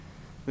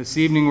This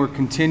evening we're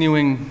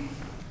continuing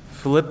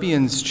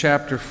Philippians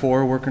chapter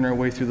 4, working our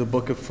way through the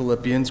book of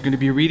Philippians. We're going to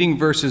be reading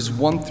verses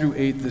 1 through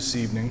 8 this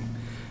evening.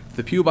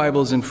 The Pew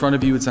Bible is in front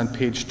of you. It's on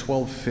page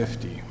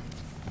 1250.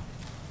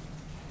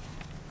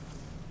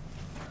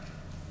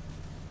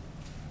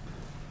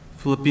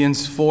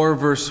 Philippians 4,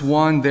 verse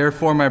 1,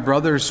 "Therefore, my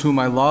brothers, whom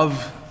I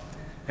love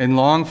and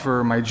long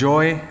for, my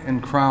joy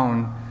and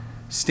crown,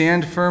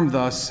 stand firm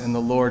thus in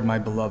the Lord, my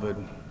beloved.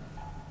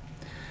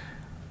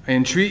 I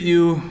entreat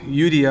you,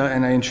 Euodia,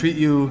 and I entreat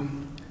you,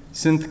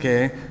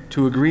 Syntyche,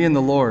 to agree in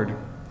the Lord.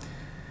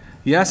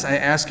 Yes, I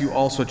ask you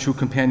also, true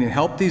companion,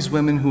 help these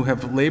women who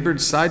have labored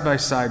side by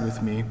side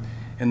with me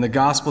in the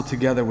gospel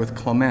together with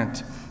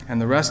Clement and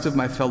the rest of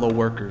my fellow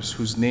workers,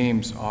 whose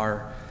names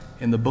are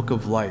in the book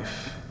of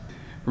life.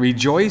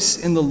 Rejoice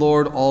in the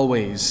Lord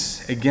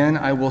always. Again,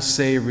 I will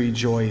say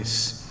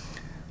rejoice.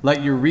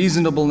 Let your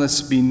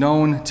reasonableness be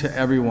known to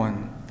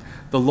everyone.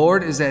 The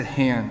Lord is at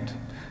hand.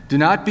 Do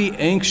not be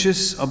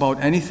anxious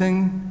about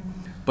anything,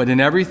 but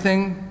in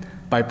everything,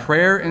 by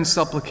prayer and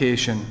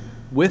supplication,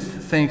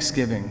 with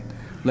thanksgiving,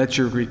 let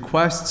your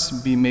requests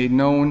be made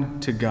known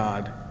to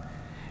God.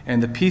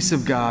 And the peace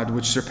of God,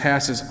 which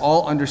surpasses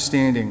all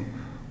understanding,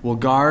 will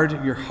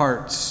guard your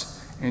hearts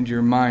and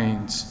your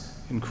minds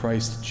in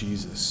Christ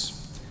Jesus."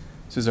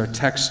 This is our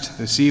text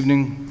this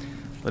evening.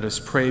 Let us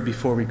pray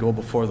before we go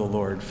before the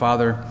Lord.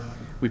 Father,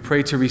 we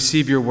pray to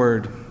receive your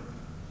word.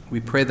 We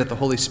pray that the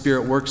Holy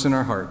Spirit works in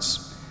our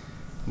hearts.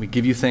 We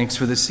give you thanks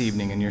for this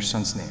evening in your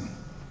Son's name.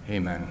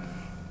 Amen.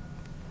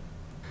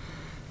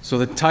 So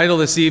the title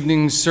this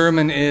evening's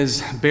sermon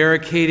is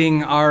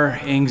Barricading Our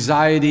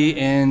Anxiety,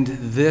 and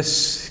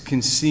this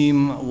can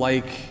seem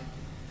like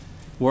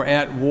we're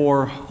at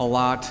war a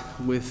lot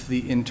with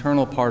the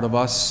internal part of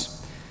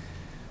us.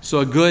 So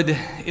a good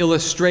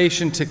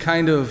illustration to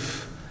kind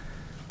of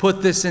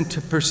put this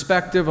into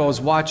perspective, I was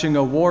watching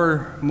a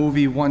war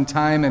movie one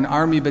time. An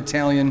army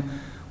battalion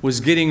was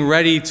getting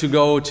ready to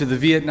go to the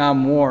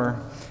Vietnam War.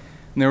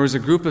 And there was a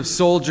group of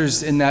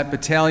soldiers in that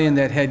battalion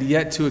that had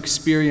yet to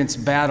experience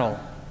battle.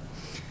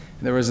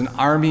 There was an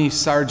army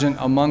sergeant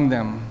among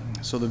them.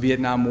 So the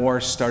Vietnam War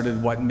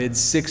started,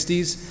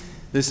 mid-60s?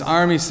 This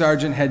army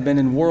sergeant had been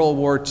in World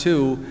War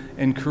II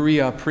in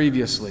Korea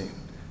previously.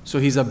 So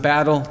he's a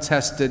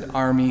battle-tested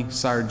army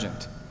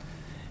sergeant.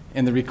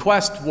 And the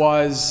request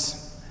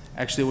was,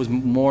 actually it was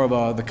more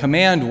of the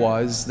command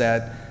was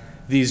that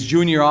these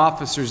junior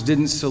officers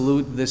didn't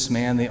salute this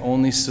man, they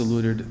only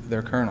saluted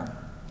their colonel,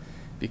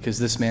 because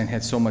this man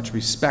had so much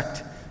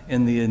respect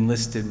in the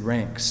enlisted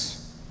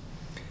ranks.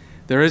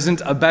 There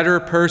isn't a better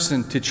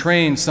person to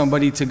train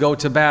somebody to go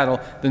to battle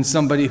than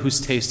somebody who's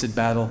tasted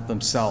battle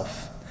themselves.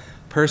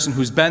 Person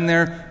who's been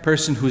there,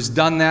 person who's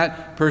done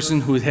that,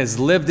 person who has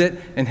lived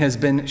it and has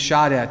been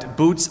shot at.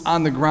 Boots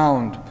on the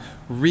ground,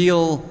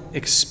 real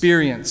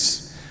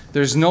experience.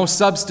 There's no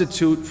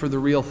substitute for the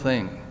real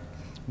thing.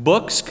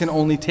 Books can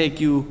only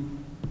take you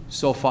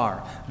so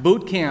far.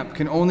 Boot camp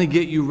can only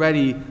get you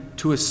ready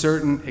to a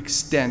certain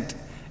extent.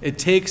 It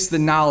takes the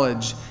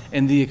knowledge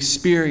and the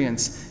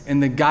experience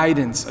and the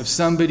guidance of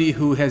somebody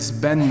who has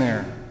been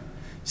there,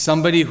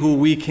 somebody who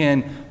we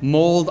can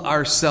mold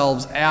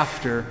ourselves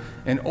after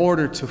in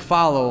order to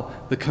follow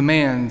the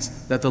commands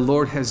that the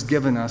Lord has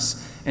given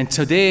us. And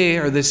today,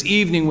 or this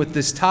evening, with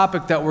this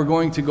topic that we're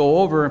going to go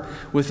over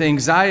with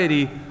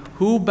anxiety,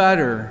 who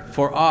better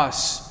for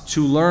us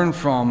to learn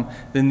from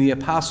than the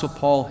Apostle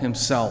Paul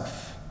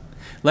himself?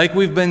 Like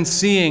we've been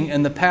seeing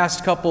in the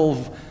past couple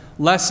of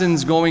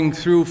lessons going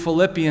through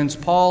Philippians,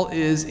 Paul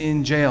is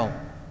in jail.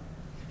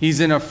 He's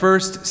in a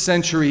first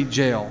century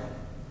jail.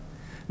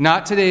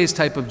 Not today's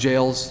type of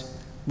jails,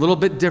 a little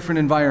bit different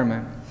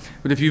environment.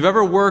 But if you've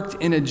ever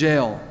worked in a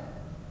jail,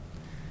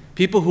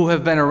 people who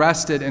have been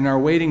arrested and are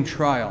waiting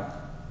trial,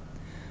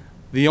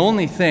 the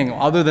only thing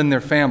other than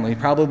their family,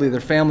 probably their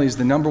family is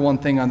the number one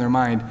thing on their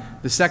mind.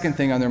 The second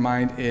thing on their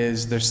mind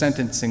is their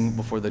sentencing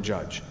before the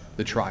judge,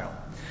 the trial.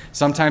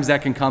 Sometimes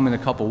that can come in a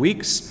couple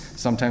weeks.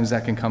 Sometimes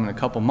that can come in a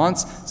couple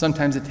months.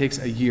 Sometimes it takes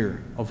a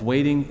year of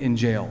waiting in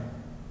jail.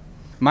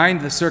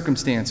 Mind the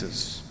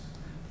circumstances,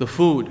 the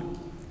food,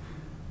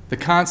 the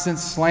constant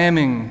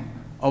slamming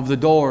of the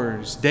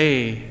doors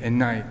day and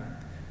night,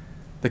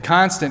 the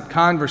constant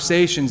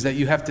conversations that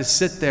you have to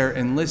sit there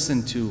and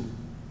listen to.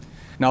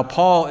 Now,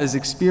 Paul is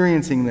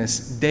experiencing this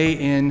day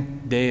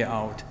in, day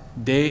out,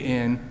 day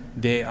in,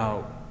 day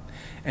out.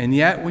 And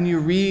yet, when you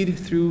read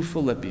through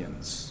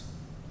Philippians,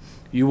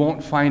 you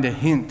won't find a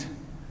hint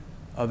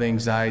of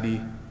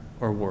anxiety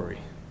or worry.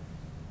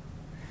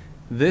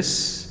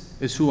 This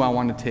is who I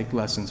want to take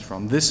lessons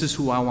from. This is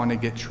who I want to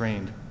get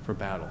trained for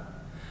battle.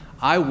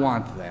 I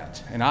want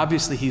that. And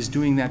obviously he's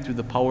doing that through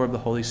the power of the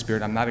Holy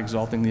Spirit. I'm not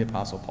exalting the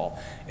Apostle Paul.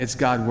 It's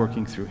God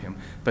working through him.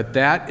 But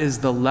that is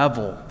the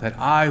level that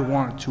I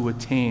want to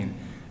attain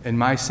in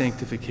my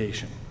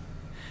sanctification.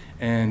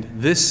 And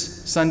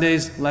this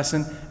Sunday's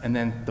lesson, and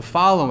then the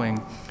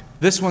following,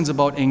 this one's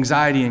about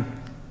anxiety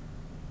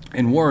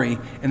and worry,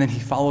 and then he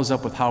follows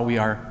up with how we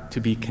are to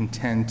be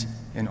content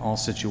in all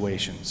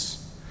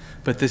situations.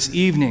 But this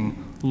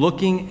evening,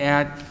 looking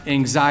at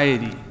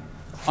anxiety,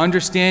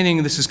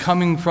 understanding this is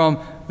coming from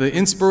the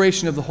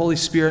inspiration of the Holy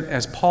Spirit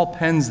as Paul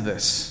pens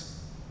this.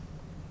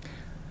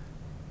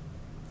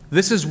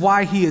 This is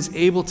why he is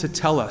able to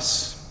tell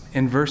us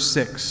in verse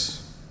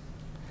 6,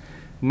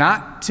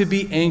 not to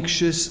be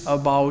anxious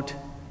about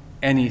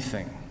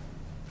anything.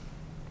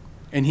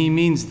 And he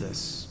means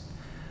this,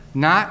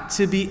 not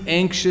to be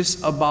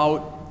anxious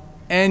about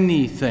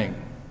anything.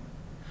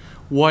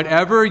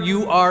 Whatever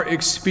you are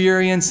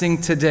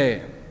experiencing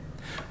today,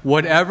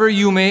 whatever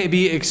you may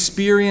be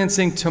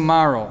experiencing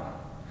tomorrow,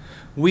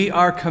 we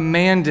are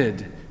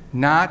commanded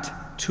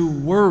not to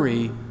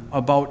worry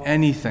about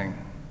anything.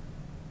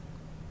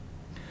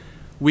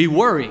 We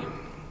worry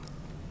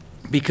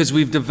because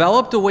we've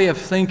developed a way of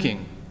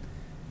thinking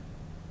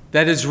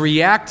that is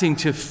reacting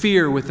to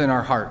fear within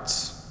our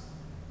hearts.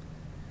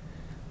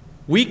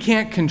 We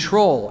can't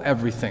control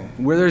everything,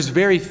 where there's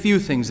very few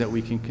things that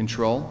we can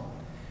control.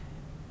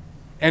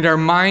 And our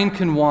mind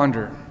can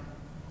wander.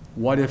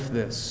 What if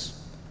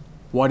this?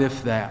 What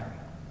if that?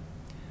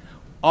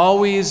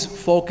 Always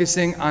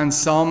focusing on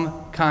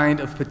some kind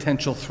of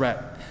potential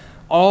threat.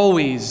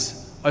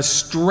 Always a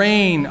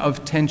strain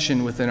of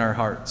tension within our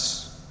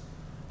hearts.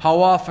 How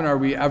often are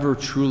we ever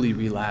truly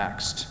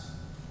relaxed?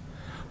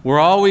 We're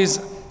always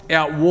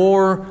at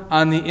war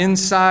on the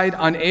inside,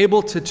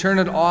 unable to turn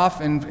it off,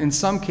 and in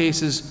some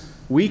cases,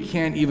 we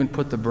can't even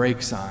put the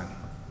brakes on.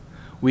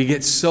 We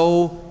get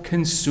so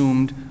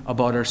consumed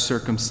about our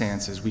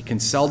circumstances. We can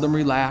seldom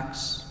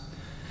relax.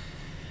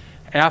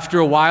 After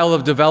a while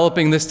of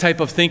developing this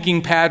type of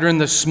thinking pattern,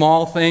 the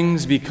small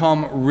things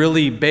become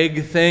really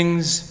big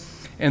things.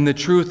 And the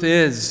truth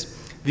is,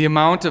 the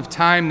amount of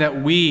time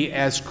that we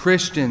as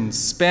Christians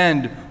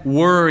spend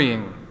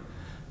worrying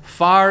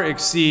far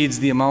exceeds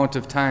the amount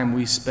of time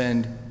we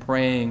spend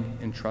praying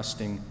and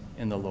trusting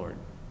in the Lord.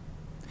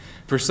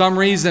 For some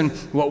reason,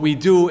 what we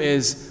do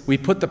is we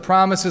put the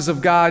promises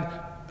of God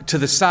to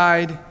the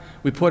side,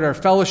 we put our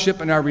fellowship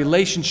and our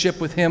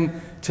relationship with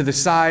Him to the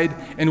side,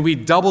 and we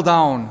double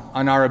down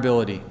on our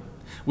ability.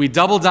 We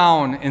double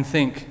down and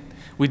think.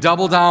 We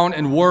double down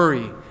and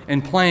worry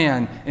and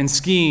plan and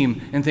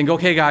scheme and think,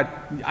 okay, God,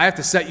 I have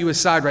to set you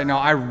aside right now.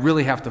 I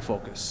really have to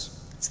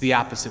focus. It's the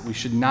opposite. We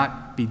should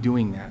not be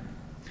doing that.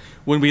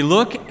 When we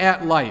look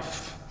at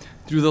life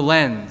through the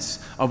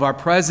lens of our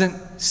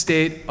present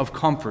state of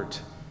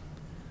comfort,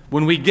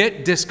 when we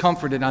get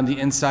discomforted on the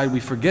inside, we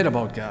forget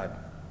about God.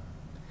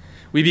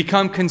 We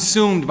become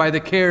consumed by the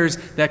cares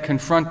that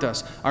confront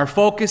us. Our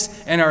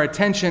focus and our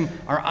attention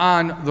are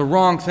on the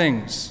wrong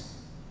things.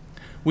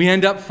 We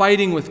end up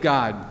fighting with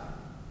God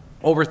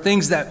over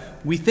things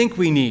that we think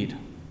we need.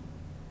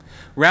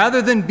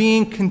 Rather than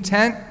being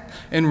content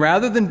and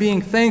rather than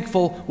being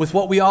thankful with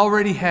what we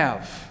already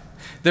have,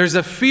 there's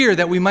a fear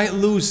that we might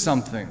lose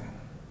something.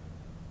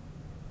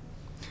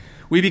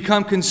 We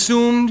become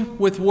consumed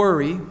with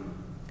worry,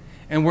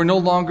 and we're no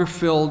longer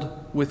filled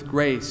with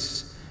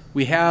grace.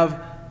 We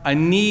have a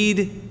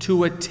need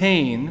to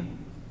attain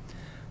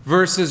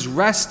versus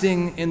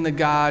resting in the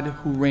God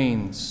who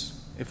reigns.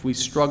 If we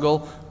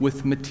struggle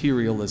with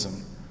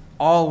materialism,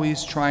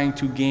 always trying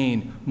to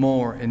gain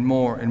more and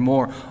more and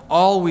more,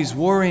 always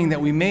worrying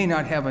that we may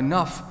not have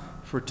enough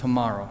for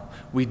tomorrow.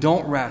 We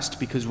don't rest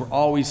because we're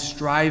always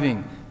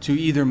striving to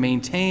either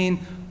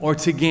maintain or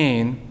to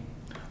gain,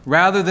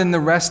 rather than the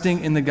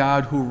resting in the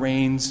God who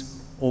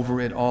reigns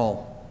over it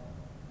all.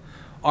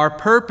 Our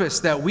purpose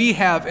that we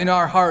have in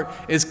our heart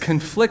is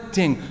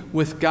conflicting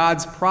with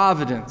God's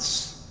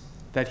providence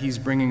that He's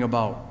bringing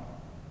about.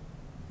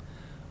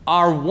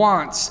 Our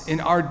wants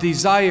and our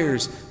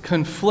desires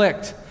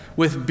conflict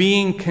with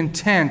being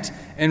content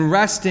and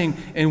resting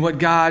in what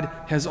God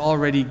has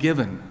already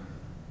given.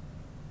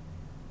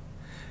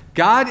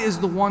 God is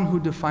the one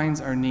who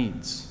defines our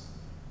needs.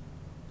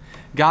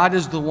 God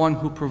is the one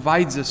who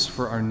provides us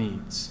for our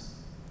needs.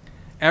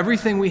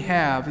 Everything we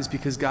have is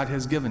because God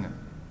has given it.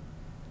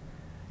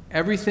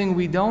 Everything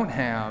we don't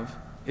have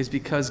is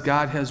because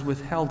God has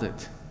withheld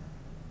it.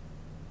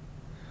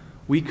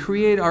 We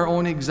create our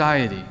own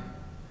anxiety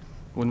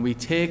when we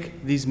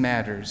take these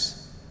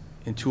matters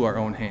into our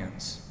own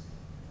hands.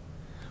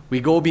 We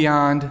go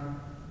beyond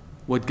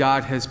what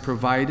God has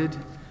provided.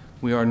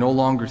 We are no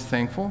longer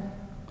thankful.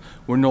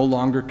 We're no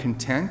longer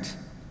content.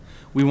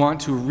 We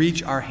want to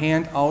reach our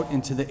hand out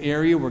into the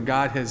area where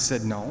God has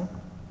said no.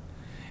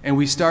 And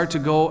we start to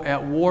go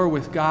at war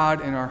with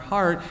God in our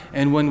heart.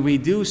 And when we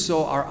do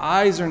so, our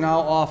eyes are now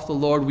off the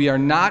Lord. We are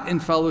not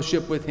in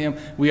fellowship with Him.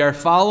 We are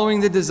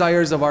following the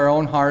desires of our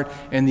own heart,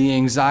 and the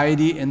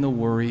anxiety and the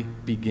worry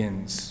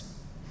begins.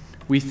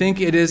 We think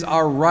it is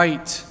our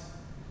right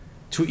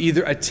to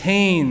either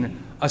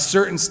attain a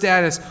certain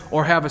status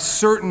or have a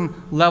certain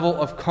level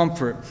of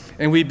comfort.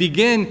 And we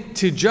begin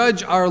to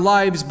judge our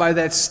lives by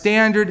that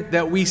standard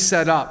that we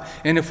set up.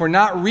 And if we're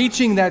not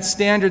reaching that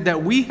standard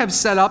that we have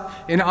set up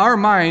in our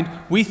mind,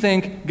 we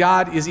think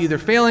God is either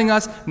failing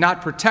us,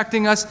 not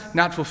protecting us,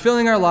 not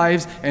fulfilling our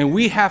lives, and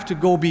we have to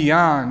go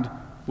beyond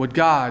what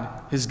God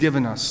has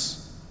given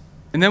us.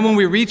 And then when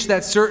we reach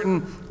that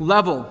certain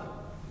level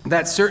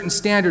that certain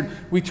standard,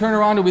 we turn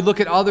around and we look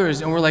at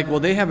others and we're like, well,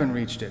 they haven't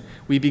reached it.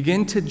 We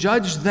begin to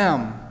judge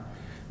them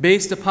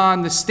based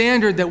upon the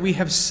standard that we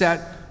have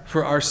set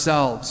for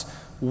ourselves.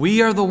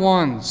 We are the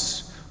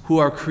ones who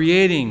are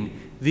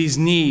creating these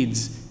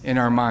needs in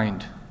our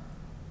mind.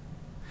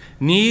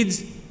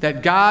 Needs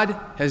that God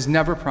has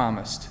never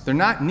promised. They're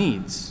not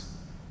needs.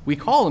 We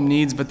call them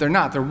needs, but they're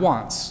not. They're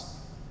wants.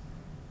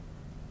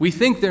 We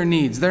think they're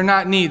needs. They're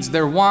not needs.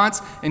 They're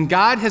wants. And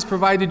God has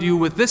provided you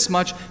with this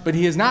much, but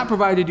He has not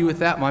provided you with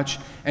that much.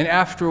 And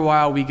after a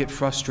while, we get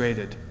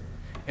frustrated.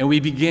 And we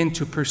begin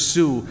to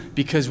pursue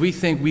because we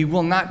think we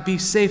will not be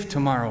safe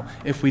tomorrow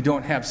if we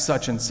don't have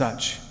such and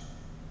such.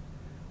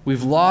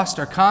 We've lost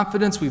our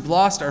confidence. We've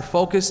lost our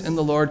focus in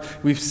the Lord.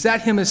 We've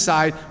set Him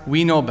aside.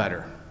 We know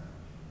better.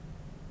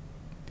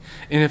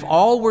 And if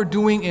all we're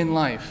doing in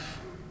life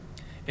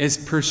is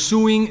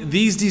pursuing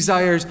these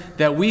desires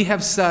that we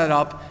have set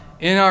up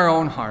in our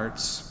own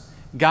hearts,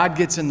 God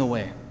gets in the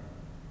way.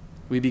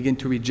 We begin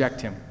to reject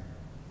Him,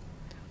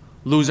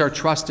 lose our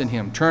trust in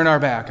Him, turn our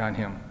back on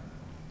Him.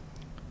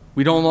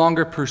 We no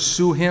longer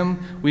pursue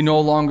Him. We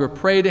no longer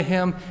pray to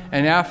Him.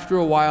 And after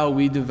a while,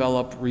 we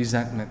develop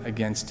resentment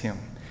against Him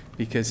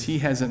because He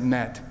hasn't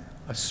met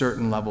a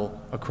certain level,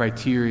 a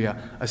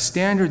criteria, a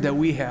standard that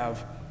we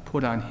have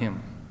put on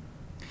Him.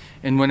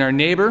 And when our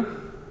neighbor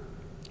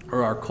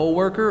or our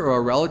coworker or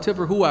our relative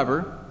or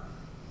whoever,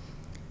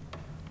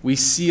 we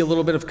see a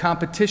little bit of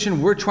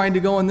competition. We're trying to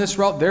go in this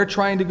route. They're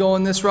trying to go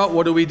in this route.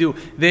 What do?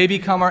 They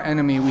become our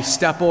enemy. We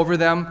step over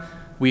them.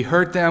 We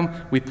hurt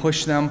them. We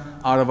push them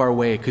out of our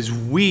way because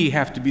we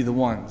have to be the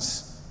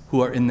ones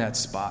who are in that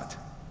spot.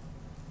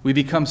 We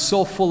become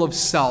so full of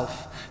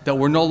self that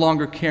we're no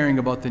longer caring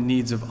about the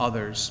needs of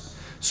others.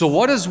 So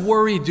what does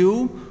worry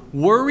do?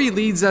 Worry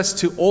leads us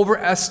to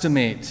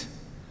overestimate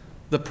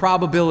the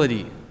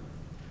probability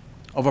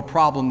of a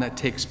problem that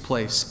takes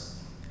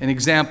place. An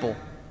example,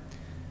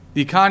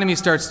 the economy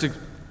starts to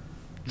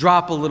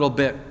drop a little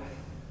bit.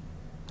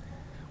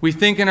 We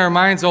think in our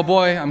minds, oh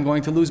boy, I'm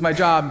going to lose my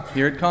job.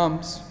 Here it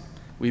comes.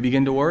 We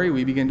begin to worry,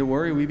 we begin to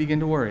worry, we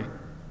begin to worry.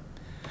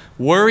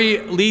 Worry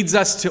leads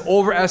us to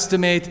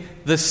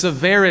overestimate the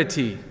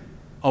severity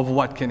of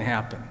what can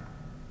happen.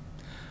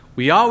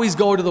 We always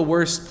go to the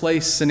worst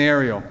place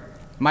scenario.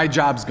 My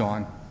job's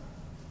gone.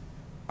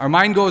 Our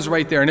mind goes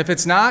right there. And if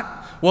it's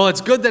not, well,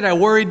 it's good that I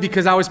worried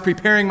because I was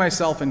preparing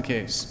myself in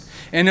case.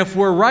 And if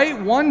we're right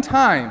one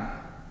time,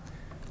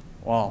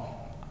 well,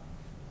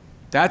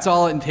 that's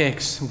all it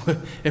takes.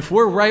 If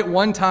we're right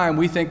one time,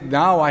 we think,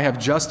 now I have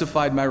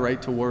justified my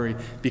right to worry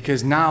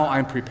because now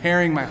I'm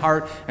preparing my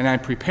heart and I'm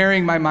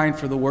preparing my mind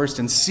for the worst.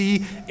 And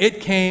see,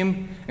 it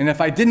came. And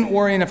if I didn't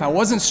worry and if I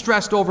wasn't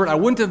stressed over it, I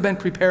wouldn't have been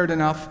prepared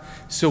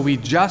enough. So we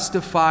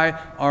justify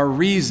our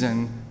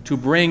reason to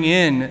bring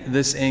in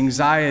this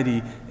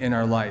anxiety in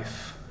our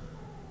life.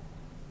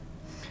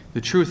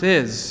 The truth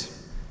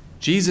is,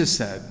 Jesus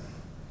said,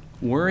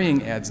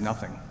 worrying adds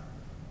nothing.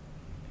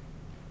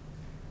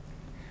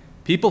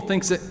 People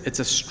think that it's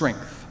a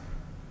strength.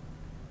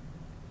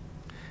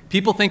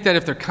 People think that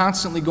if they're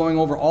constantly going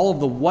over all of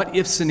the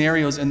what-if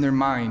scenarios in their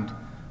mind,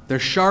 they're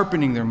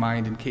sharpening their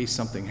mind in case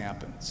something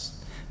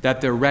happens,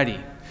 that they're ready.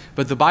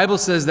 But the Bible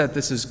says that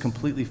this is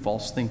completely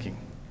false thinking.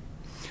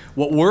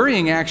 What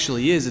worrying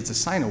actually is, it's a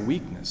sign of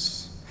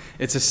weakness.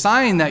 It's a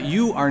sign that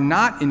you are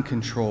not in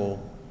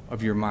control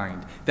of your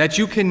mind, that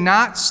you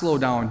cannot slow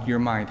down your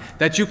mind,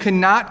 that you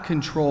cannot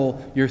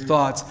control your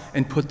thoughts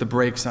and put the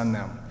brakes on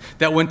them.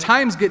 That when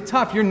times get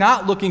tough, you're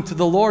not looking to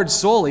the Lord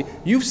solely.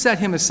 You've set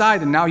Him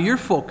aside and now you're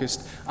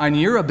focused on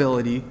your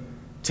ability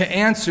to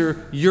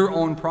answer your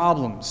own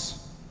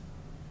problems.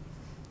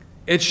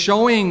 It's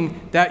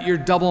showing that you're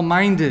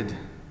double-minded.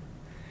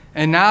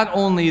 And not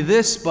only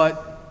this,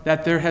 but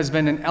that there has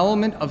been an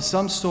element of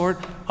some sort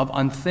of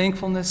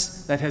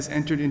unthankfulness that has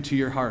entered into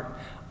your heart.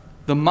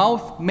 The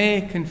mouth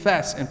may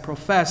confess and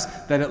profess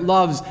that it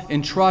loves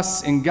and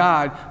trusts in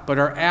God, but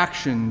our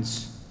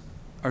actions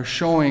are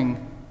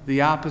showing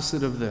the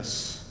opposite of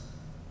this.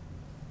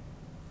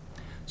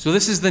 So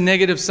this is the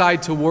negative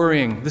side to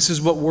worrying. This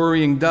is what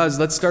worrying does.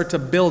 Let's start to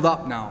build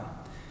up now.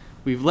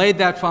 We've laid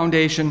that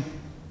foundation.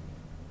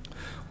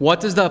 What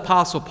does the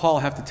Apostle Paul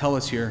have to tell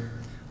us here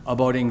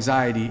about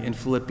anxiety in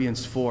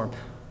Philippians 4?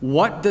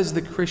 What does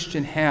the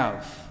Christian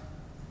have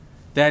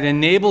that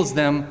enables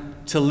them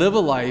to live a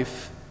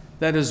life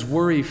that is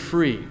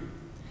worry-free?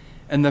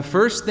 And the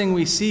first thing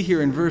we see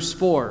here in verse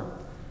 4,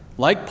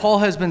 like Paul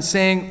has been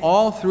saying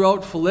all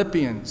throughout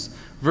Philippians,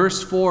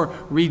 verse 4,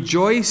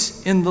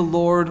 rejoice in the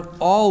Lord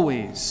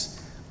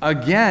always.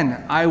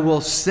 Again, I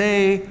will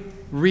say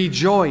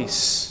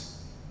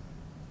rejoice.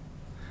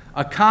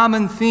 A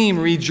common theme,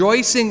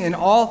 rejoicing in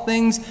all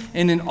things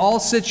and in all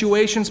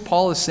situations.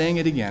 Paul is saying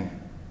it again.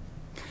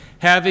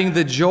 Having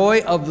the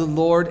joy of the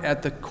Lord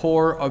at the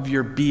core of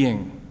your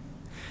being.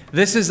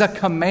 This is a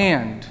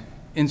command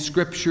in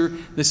Scripture.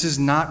 This is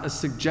not a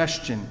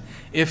suggestion.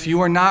 If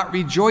you are not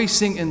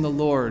rejoicing in the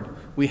Lord,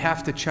 we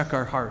have to check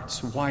our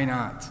hearts. Why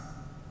not?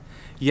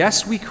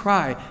 Yes, we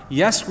cry.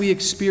 Yes, we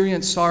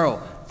experience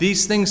sorrow.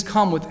 These things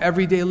come with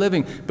everyday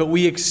living, but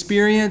we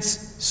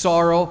experience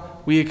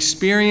sorrow, we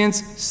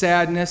experience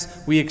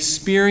sadness, we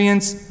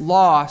experience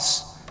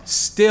loss,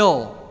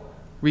 still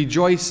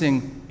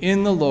rejoicing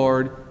in the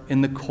Lord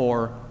in the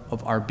core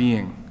of our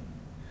being.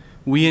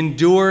 We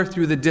endure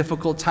through the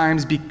difficult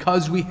times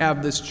because we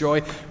have this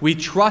joy. We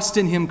trust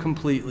in Him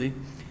completely.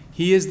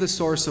 He is the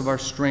source of our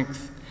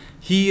strength.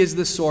 He is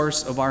the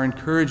source of our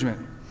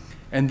encouragement.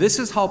 And this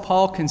is how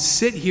Paul can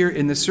sit here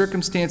in the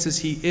circumstances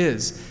he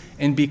is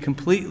and be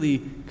completely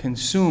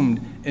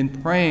consumed in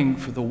praying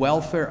for the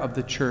welfare of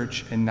the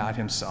church and not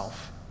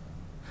himself.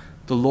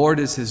 The Lord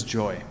is his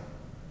joy.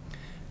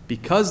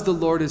 Because the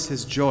Lord is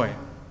his joy,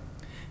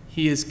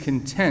 he is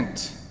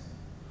content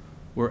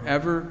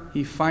wherever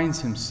he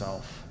finds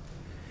himself.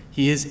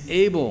 He is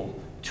able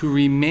to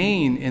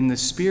remain in the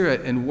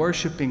Spirit and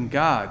worshiping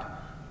God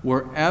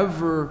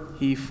wherever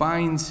he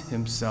finds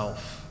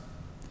himself.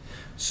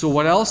 So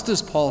what else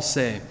does Paul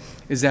say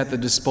is at the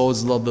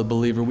disposal of the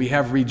believer? We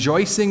have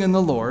rejoicing in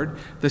the Lord.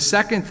 The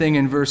second thing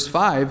in verse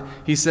 5,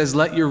 he says,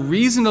 let your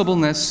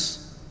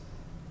reasonableness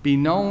be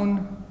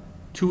known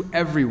to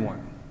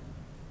everyone.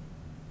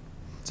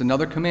 It's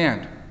another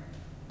command.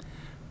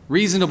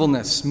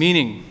 Reasonableness,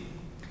 meaning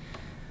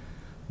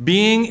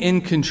being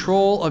in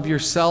control of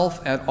yourself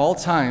at all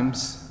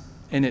times,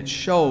 and it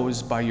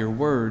shows by your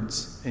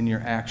words and your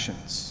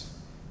actions.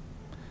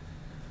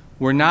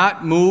 We're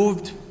not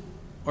moved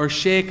or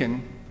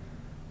shaken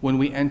when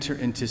we enter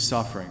into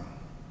suffering.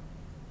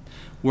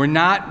 We're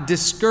not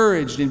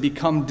discouraged and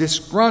become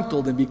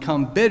disgruntled and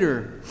become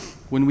bitter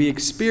when we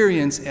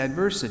experience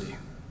adversity.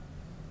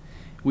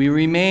 We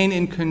remain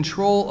in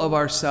control of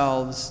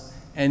ourselves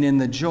and in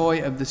the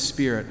joy of the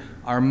Spirit.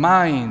 Our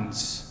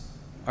minds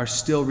are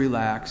still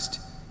relaxed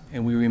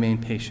and we remain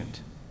patient.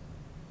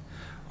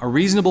 A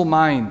reasonable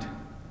mind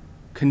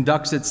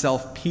conducts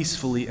itself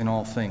peacefully in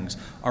all things.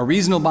 A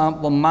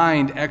reasonable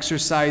mind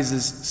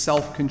exercises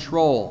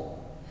self-control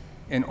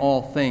in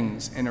all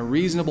things. And a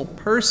reasonable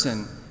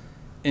person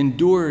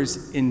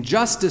endures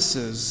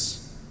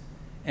injustices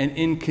and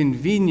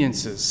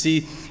inconveniences.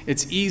 See,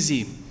 it's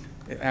easy.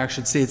 I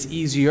should say it's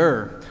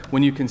easier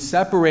when you can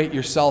separate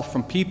yourself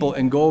from people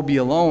and go be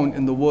alone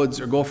in the woods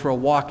or go for a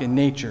walk in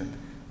nature.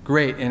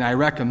 Great, and I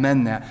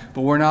recommend that.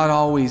 But we're not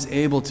always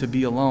able to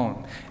be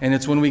alone. And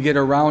it's when we get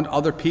around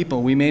other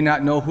people, we may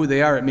not know who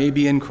they are. It may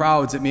be in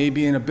crowds, it may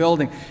be in a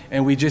building,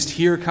 and we just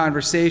hear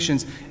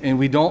conversations, and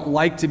we don't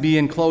like to be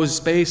in closed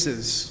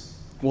spaces.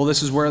 Well,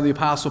 this is where the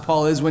Apostle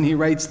Paul is when he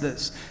writes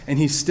this. And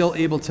he's still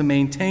able to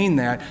maintain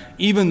that,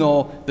 even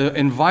though the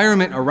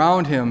environment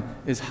around him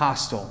is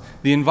hostile.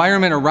 The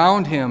environment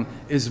around him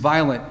is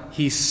violent.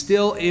 He's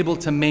still able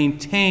to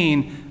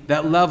maintain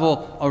that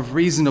level of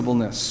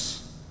reasonableness.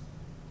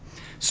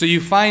 So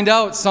you find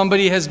out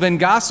somebody has been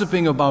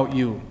gossiping about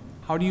you.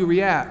 How do you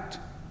react?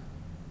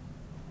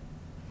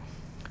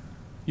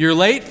 You're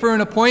late for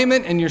an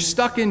appointment and you're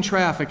stuck in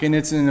traffic and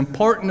it's an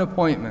important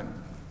appointment.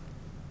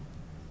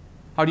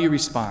 How do you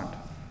respond?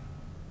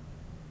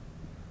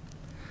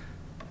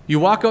 You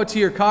walk out to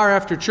your car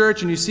after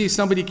church and you see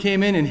somebody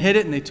came in and hit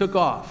it and they took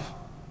off.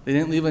 They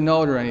didn't leave a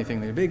note or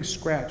anything. They had a big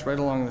scratch right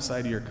along the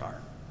side of your car.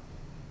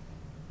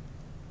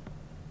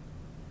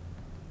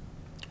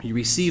 You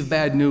receive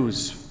bad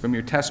news from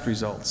your test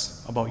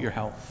results about your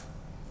health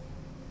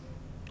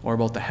or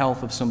about the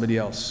health of somebody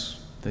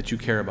else that you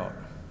care about.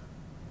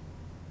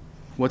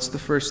 What's the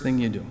first thing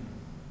you do?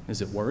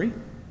 Is it worry?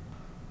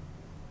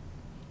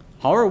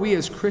 How are we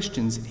as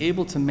Christians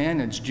able to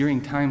manage during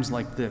times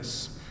like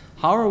this?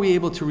 How are we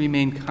able to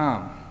remain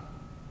calm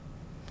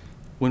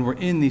when we're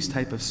in these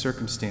type of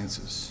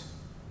circumstances?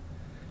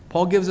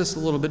 Paul gives us a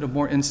little bit of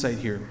more insight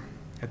here.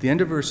 At the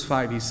end of verse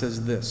 5, he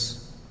says this: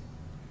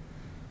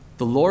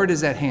 the Lord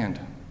is at hand.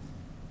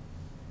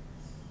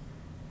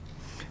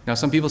 Now,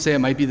 some people say it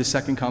might be the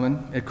second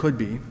coming. It could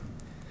be.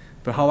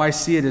 But how I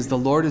see it is the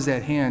Lord is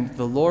at hand.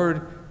 The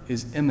Lord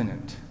is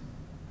imminent.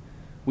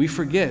 We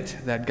forget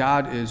that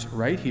God is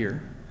right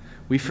here.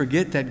 We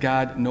forget that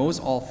God knows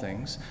all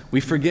things. We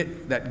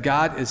forget that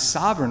God is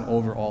sovereign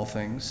over all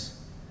things.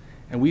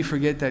 And we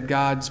forget that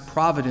God's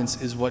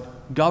providence is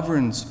what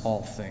governs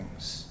all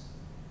things.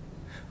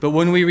 But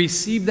when we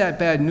receive that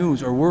bad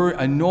news, or we're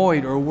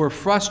annoyed, or we're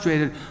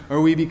frustrated, or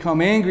we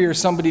become angry, or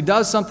somebody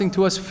does something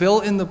to us,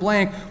 fill in the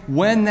blank,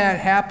 when that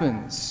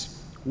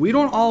happens, we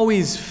don't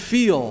always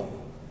feel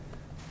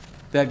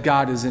that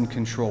God is in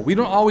control. We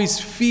don't always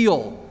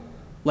feel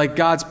like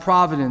God's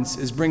providence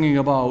is bringing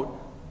about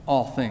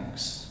all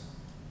things.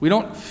 We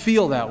don't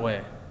feel that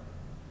way.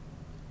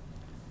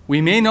 We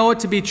may know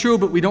it to be true,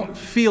 but we don't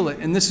feel it,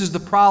 and this is the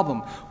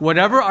problem.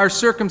 Whatever our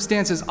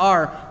circumstances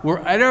are,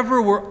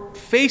 wherever we're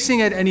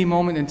facing at any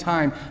moment in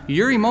time,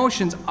 your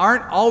emotions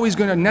aren't always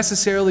going to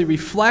necessarily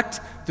reflect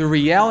the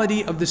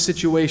reality of the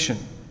situation.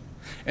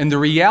 And the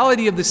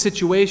reality of the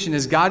situation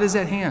is God is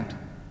at hand.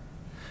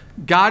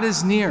 God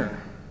is near.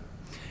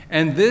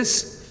 And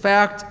this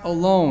fact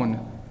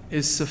alone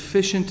is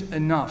sufficient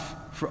enough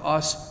for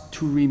us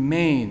to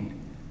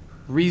remain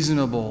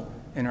reasonable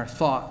in our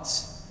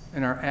thoughts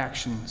and our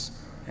actions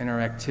and our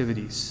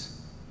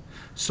activities.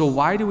 So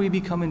why do we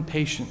become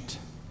impatient?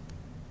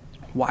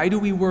 Why do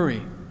we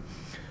worry?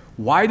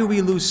 Why do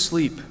we lose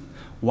sleep?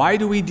 Why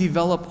do we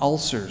develop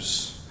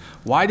ulcers?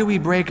 Why do we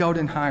break out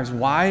in hives?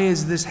 Why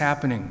is this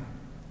happening?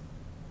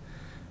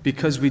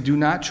 Because we do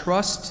not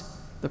trust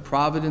the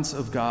providence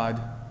of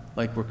God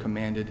like we're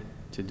commanded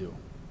to do.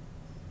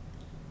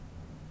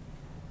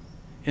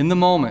 In the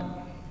moment,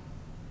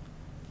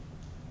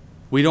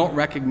 we don't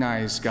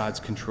recognize God's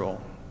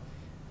control.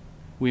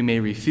 We may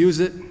refuse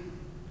it.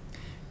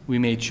 We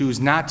may choose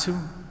not to.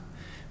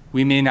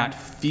 We may not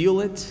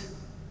feel it.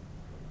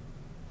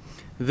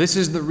 This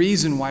is the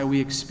reason why we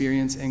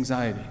experience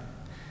anxiety.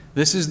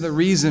 This is the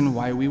reason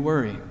why we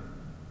worry.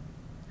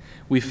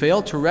 We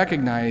fail to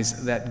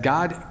recognize that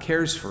God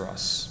cares for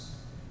us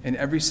in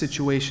every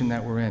situation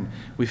that we're in.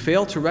 We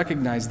fail to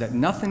recognize that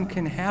nothing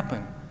can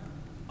happen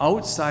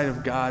outside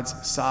of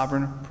God's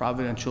sovereign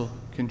providential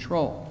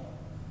control.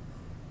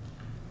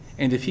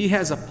 And if he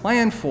has a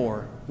plan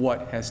for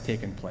what has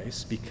taken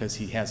place, because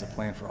he has a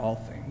plan for all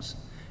things,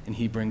 and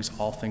he brings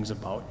all things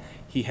about,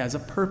 he has a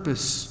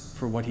purpose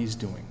for what he's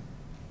doing.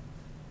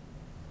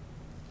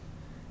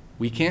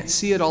 We can't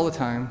see it all the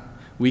time.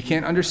 We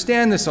can't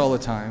understand this all the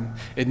time.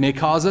 It may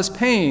cause us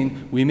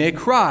pain. We may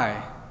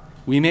cry.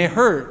 We may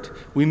hurt.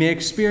 We may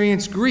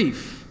experience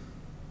grief.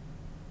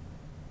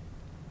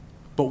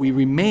 But we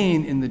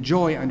remain in the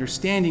joy,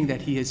 understanding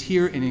that he is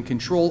here and in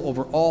control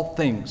over all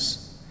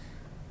things.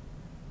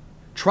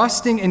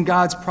 Trusting in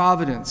God's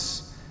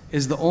providence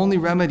is the only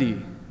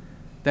remedy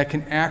that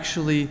can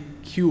actually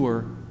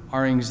cure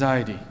our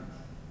anxiety.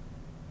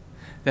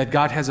 That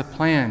God has a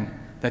plan,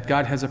 that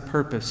God has a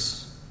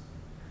purpose,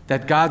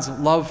 that God's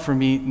love for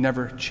me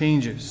never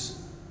changes,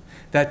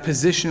 that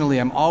positionally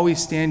I'm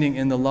always standing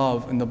in the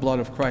love and the blood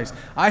of Christ.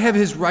 I have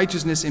his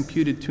righteousness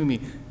imputed to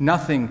me.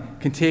 Nothing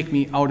can take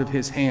me out of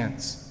his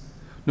hands.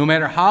 No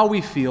matter how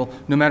we feel,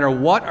 no matter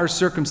what our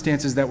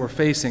circumstances that we're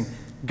facing,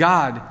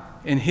 God,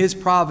 in his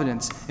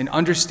providence, in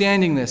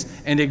understanding this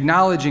and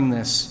acknowledging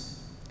this,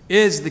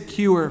 is the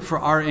cure for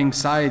our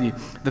anxiety.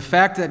 The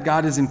fact that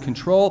God is in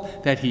control,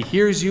 that he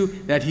hears you,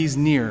 that he's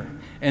near.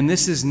 And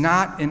this is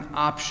not an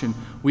option.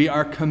 We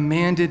are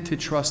commanded to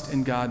trust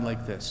in God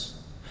like this.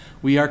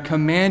 We are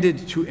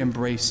commanded to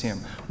embrace him.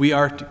 We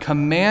are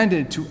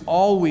commanded to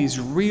always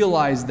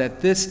realize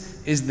that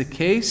this is the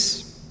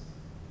case,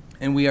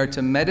 and we are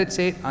to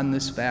meditate on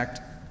this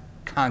fact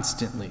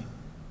constantly.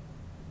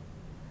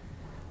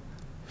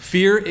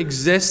 Fear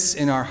exists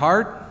in our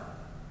heart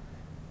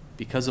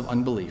because of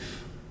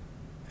unbelief.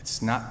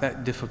 It's not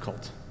that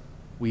difficult.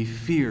 We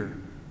fear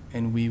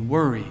and we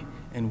worry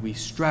and we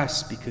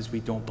stress because we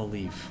don't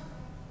believe.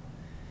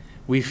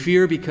 We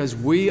fear because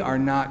we are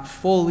not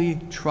fully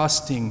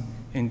trusting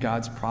in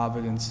God's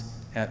providence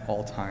at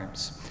all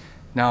times.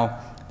 Now,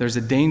 there's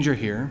a danger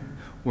here.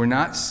 We're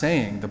not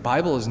saying, the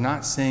Bible is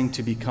not saying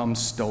to become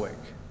stoic,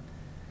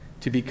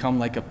 to become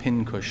like a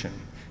pincushion,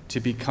 to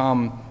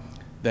become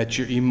that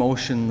you're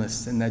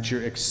emotionless and that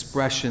you're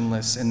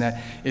expressionless, and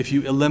that if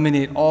you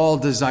eliminate all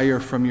desire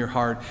from your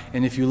heart,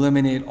 and if you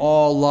eliminate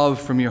all love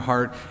from your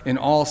heart and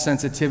all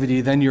sensitivity,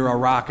 then you're a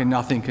rock and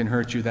nothing can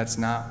hurt you. That's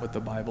not what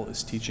the Bible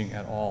is teaching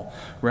at all.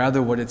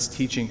 Rather, what it's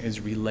teaching is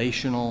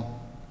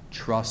relational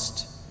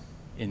trust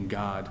in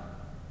God.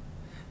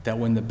 That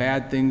when the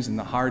bad things and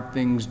the hard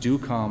things do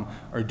come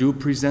or do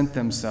present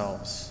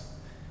themselves,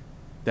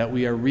 that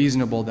we are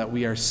reasonable, that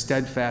we are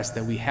steadfast,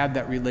 that we have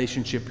that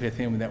relationship with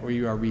him, that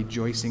we are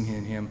rejoicing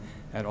in him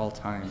at all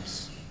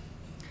times.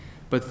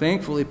 But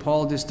thankfully,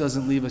 Paul just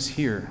doesn't leave us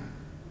here.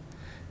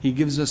 He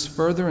gives us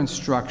further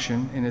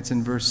instruction, and it's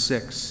in verse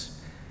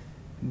 6.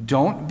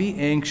 Don't be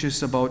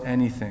anxious about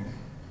anything,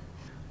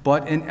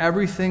 but in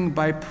everything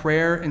by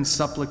prayer and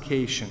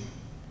supplication,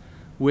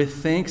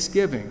 with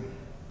thanksgiving,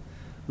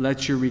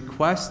 let your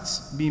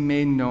requests be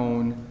made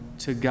known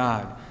to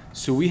God.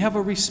 So we have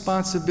a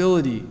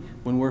responsibility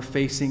when we're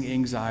facing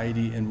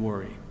anxiety and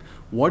worry.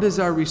 What is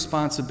our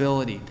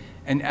responsibility?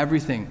 And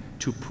everything,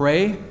 to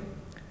pray,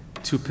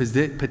 to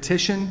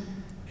petition,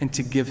 and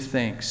to give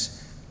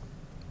thanks,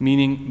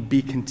 meaning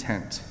be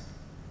content.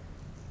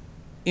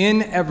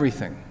 In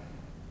everything,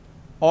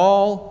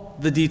 all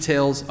the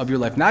details of your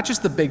life, not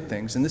just the big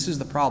things, and this is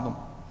the problem.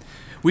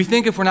 We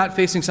think if we're not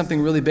facing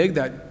something really big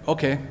that,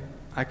 okay,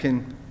 I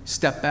can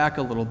step back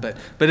a little bit.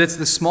 But it's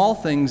the small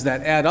things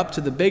that add up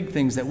to the big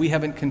things that we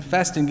haven't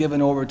confessed and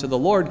given over to the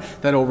Lord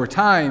that over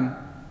time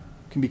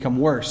can become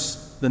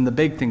worse than the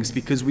big things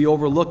because we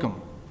overlook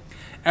them.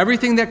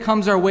 Everything that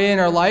comes our way in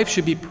our life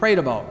should be prayed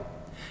about.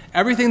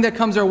 Everything that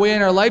comes our way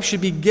in our life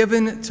should be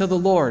given to the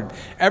Lord.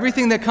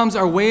 Everything that comes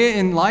our way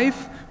in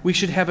life, we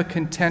should have a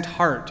content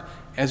heart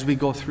as we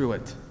go through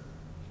it.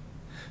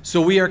 So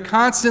we are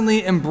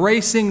constantly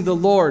embracing the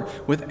Lord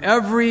with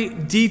every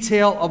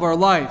detail of our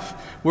life.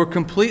 We're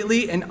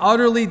completely and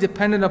utterly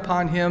dependent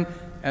upon him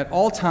at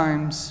all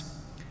times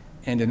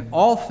and in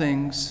all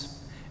things,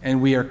 and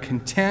we are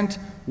content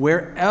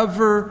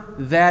wherever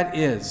that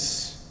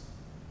is.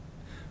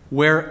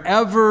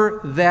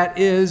 Wherever that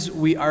is,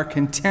 we are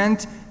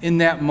content in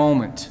that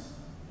moment.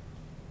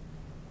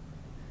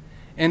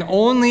 And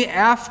only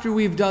after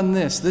we've done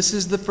this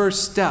is the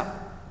first step.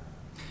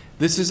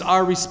 This is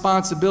our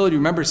responsibility.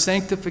 Remember,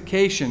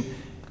 sanctification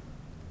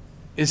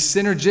is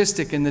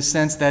synergistic in the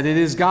sense that it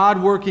is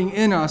God working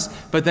in us,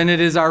 but then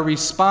it is our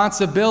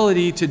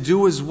responsibility to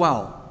do as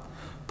well.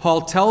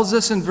 Paul tells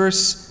us in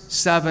verse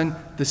 7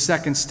 the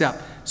second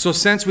step. So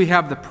since we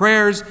have the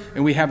prayers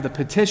and we have the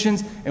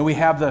petitions and we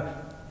have the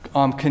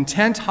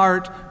content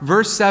heart,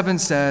 verse 7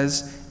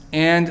 says,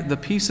 and the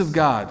peace of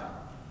God,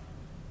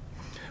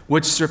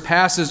 which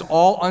surpasses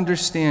all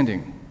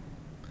understanding,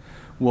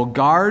 will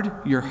guard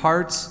your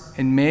hearts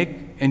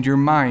and your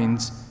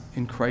minds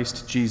in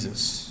Christ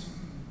Jesus.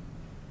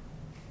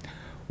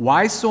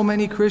 Why so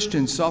many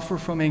Christians suffer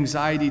from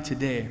anxiety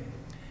today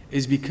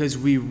is because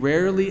we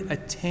rarely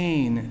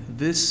attain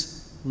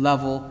this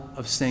level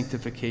of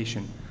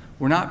sanctification.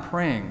 We're not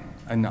praying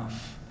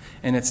enough.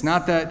 And it's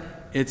not that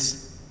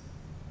it's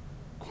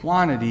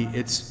quantity,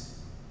 it's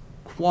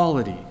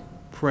quality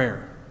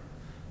prayer.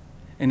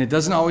 And it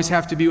doesn't always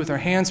have to be with our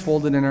hands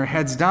folded and our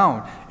heads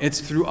down. It's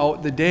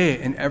throughout the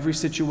day in every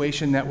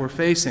situation that we're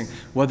facing,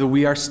 whether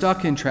we are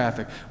stuck in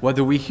traffic,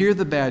 whether we hear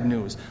the bad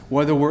news,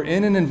 whether we're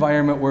in an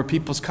environment where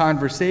people's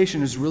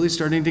conversation is really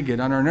starting to get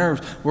on our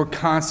nerves. We're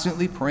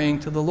constantly praying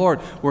to the Lord.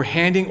 We're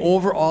handing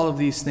over all of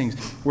these things.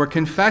 We're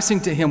confessing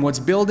to Him what's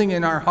building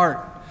in our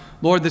heart.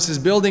 Lord, this is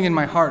building in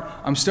my heart.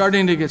 I'm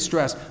starting to get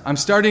stressed. I'm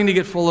starting to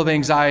get full of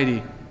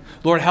anxiety.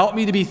 Lord, help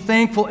me to be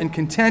thankful and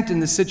content in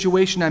the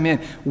situation I'm in.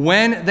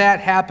 When that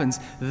happens,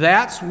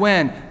 that's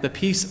when the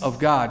peace of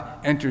God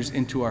enters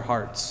into our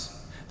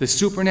hearts. The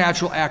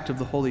supernatural act of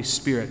the Holy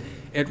Spirit.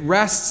 It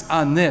rests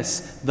on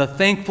this, the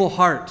thankful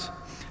heart.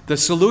 The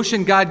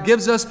solution God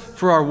gives us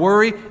for our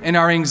worry and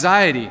our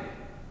anxiety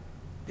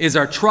is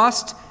our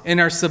trust and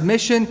our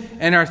submission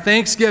and our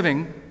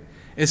thanksgiving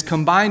is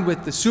combined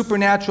with the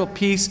supernatural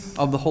peace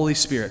of the Holy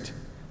Spirit.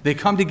 They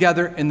come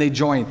together and they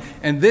join.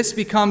 And this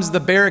becomes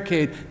the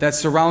barricade that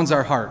surrounds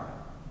our heart.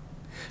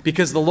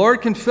 Because the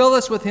Lord can fill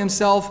us with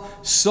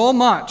Himself so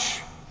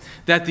much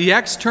that the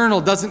external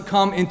doesn't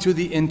come into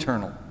the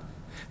internal.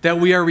 That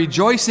we are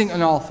rejoicing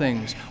in all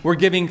things. We're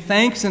giving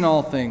thanks in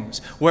all things.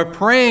 We're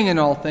praying in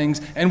all things.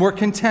 And we're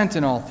content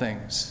in all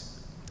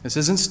things. This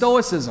isn't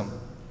stoicism.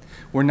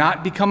 We're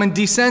not becoming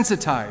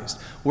desensitized.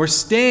 We're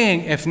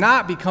staying, if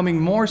not becoming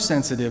more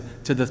sensitive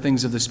to the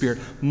things of the Spirit,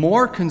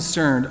 more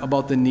concerned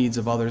about the needs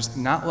of others,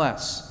 not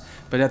less.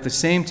 But at the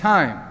same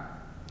time,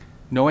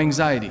 no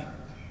anxiety,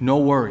 no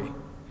worry,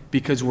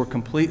 because we're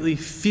completely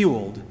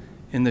fueled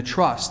in the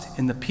trust,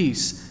 in the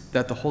peace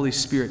that the Holy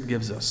Spirit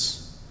gives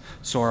us.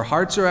 So our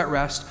hearts are at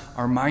rest,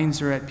 our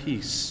minds are at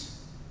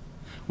peace.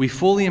 We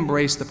fully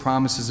embrace the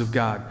promises of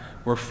God.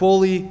 We're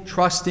fully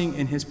trusting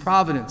in His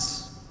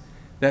providence.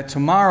 That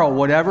tomorrow,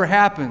 whatever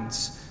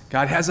happens,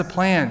 God has a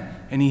plan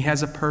and He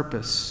has a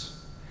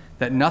purpose.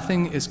 That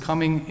nothing is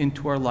coming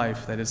into our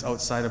life that is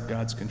outside of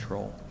God's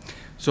control.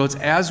 So it's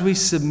as we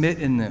submit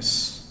in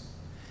this,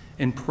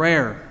 in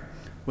prayer,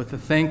 with a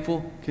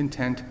thankful,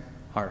 content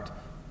heart.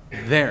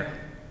 There.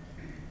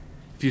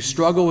 If you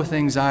struggle with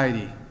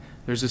anxiety,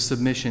 there's a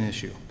submission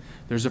issue.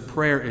 There's a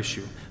prayer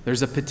issue.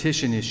 There's a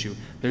petition issue.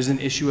 There's an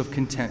issue of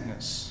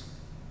contentness.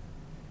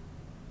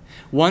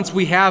 Once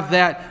we have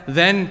that,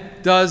 then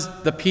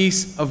does the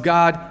peace of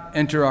God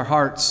enter our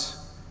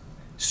hearts.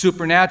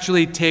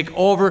 Supernaturally take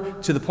over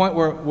to the point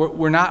where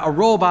we're not a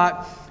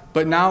robot,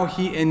 but now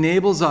He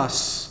enables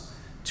us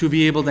to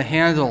be able to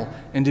handle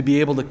and to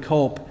be able to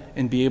cope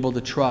and be able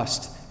to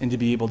trust and to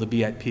be able to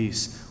be at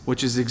peace,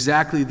 which is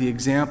exactly the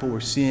example we're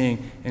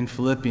seeing in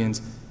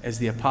Philippians as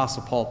the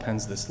Apostle Paul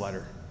pens this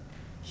letter.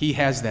 He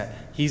has that.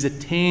 He's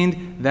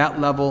attained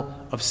that level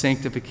of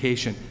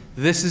sanctification.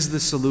 This is the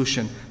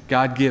solution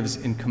God gives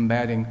in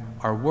combating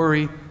our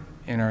worry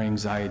and our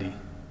anxiety.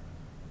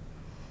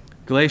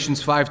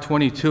 Galatians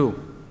 5:22.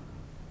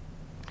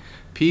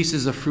 Peace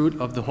is a fruit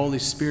of the Holy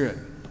Spirit.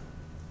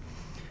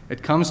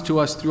 It comes to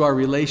us through our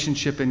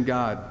relationship in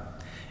God.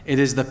 It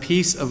is the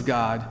peace of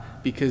God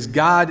because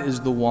God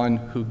is the one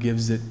who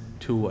gives it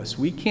to us.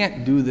 We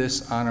can't do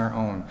this on our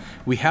own.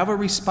 We have a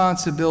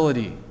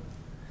responsibility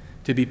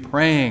to be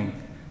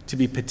praying, to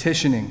be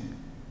petitioning,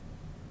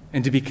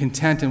 and to be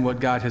content in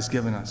what God has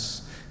given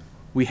us.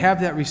 We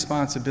have that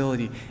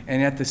responsibility,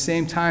 and at the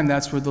same time,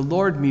 that's where the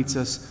Lord meets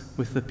us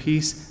with the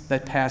peace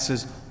that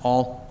passes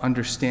all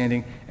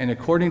understanding. And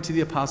according to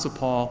the Apostle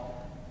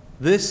Paul,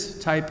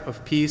 this type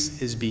of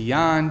peace is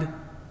beyond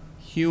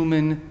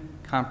human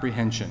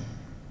comprehension.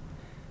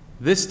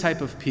 This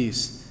type of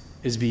peace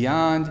is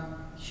beyond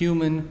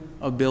human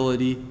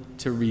ability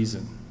to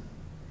reason.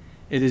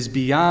 It is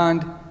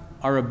beyond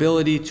our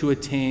ability to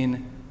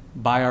attain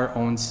by our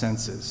own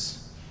senses.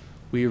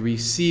 We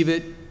receive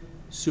it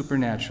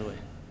supernaturally.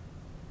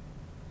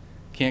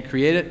 Can't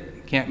create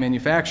it, can't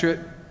manufacture it,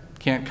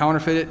 can't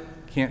counterfeit it,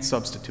 can't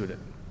substitute it.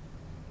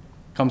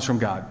 Comes from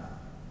God.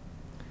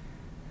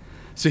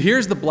 So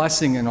here's the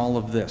blessing in all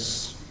of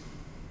this.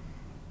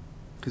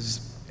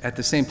 Because at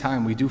the same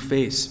time, we do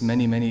face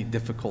many, many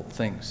difficult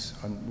things.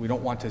 We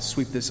don't want to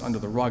sweep this under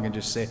the rug and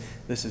just say,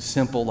 this is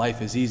simple,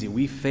 life is easy.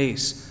 We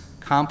face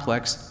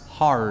complex,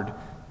 hard,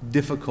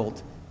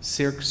 difficult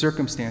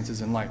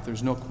circumstances in life.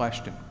 There's no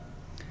question.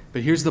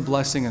 But here's the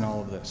blessing in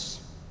all of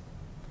this.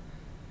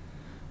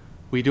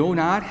 We do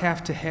not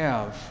have to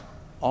have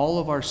all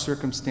of our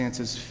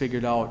circumstances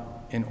figured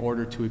out in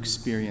order to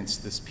experience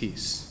this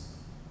peace.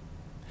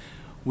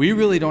 We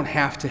really don't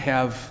have to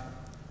have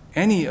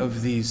any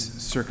of these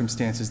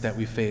circumstances that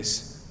we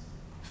face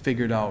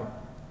figured out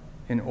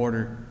in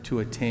order to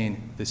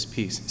attain this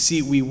peace.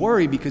 See, we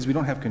worry because we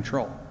don't have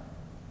control.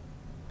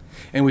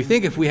 And we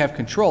think if we have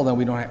control, then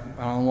we no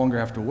longer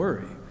have to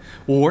worry.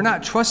 Well, we're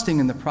not trusting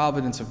in the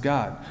providence of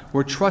God.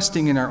 We're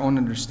trusting in our own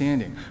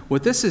understanding.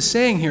 What this is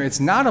saying here, it's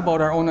not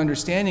about our own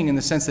understanding in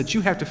the sense that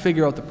you have to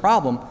figure out the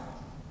problem.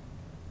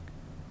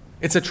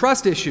 It's a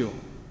trust issue.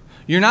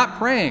 You're not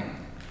praying.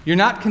 You're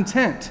not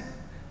content.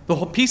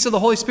 The peace of the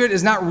Holy Spirit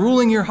is not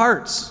ruling your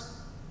hearts.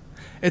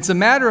 It's a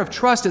matter of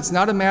trust. It's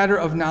not a matter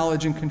of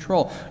knowledge and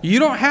control. You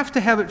don't have to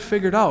have it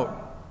figured out.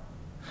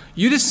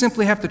 You just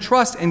simply have to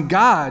trust, and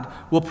God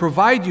will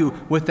provide you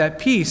with that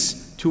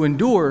peace to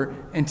endure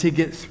and to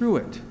get through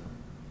it.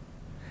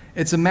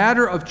 It's a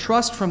matter of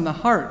trust from the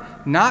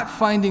heart, not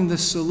finding the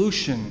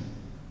solution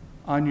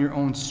on your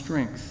own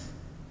strength.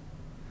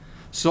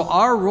 So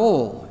our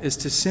role is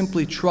to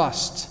simply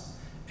trust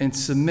and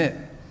submit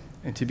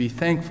and to be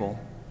thankful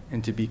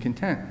and to be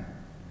content.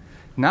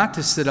 Not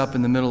to sit up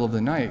in the middle of the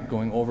night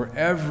going over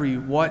every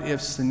what-if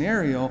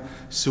scenario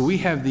so we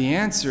have the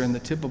answer in the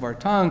tip of our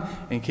tongue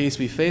in case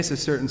we face a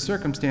certain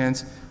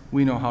circumstance,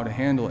 we know how to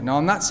handle it. Now,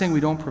 I'm not saying we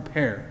don't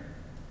prepare,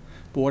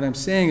 but what I'm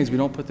saying is we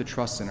don't put the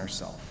trust in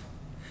ourselves.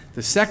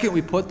 The second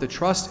we put the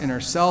trust in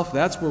ourselves,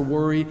 that's where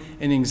worry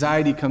and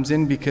anxiety comes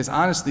in, because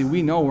honestly,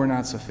 we know we're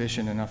not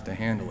sufficient enough to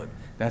handle it.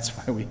 That's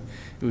why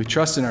we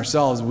trust in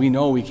ourselves. We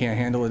know we can't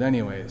handle it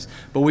anyways.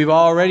 But we've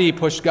already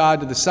pushed God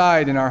to the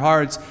side in our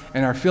hearts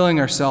and are filling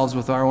ourselves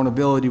with our own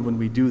ability when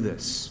we do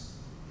this.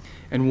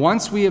 And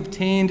once we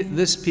obtained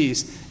this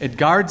peace, it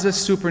guards us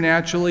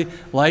supernaturally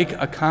like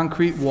a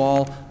concrete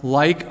wall,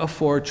 like a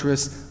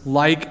fortress,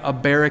 like a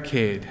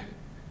barricade.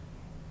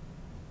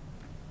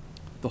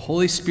 The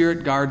Holy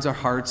Spirit guards our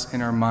hearts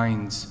and our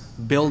minds,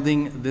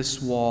 building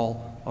this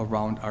wall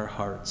around our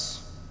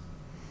hearts.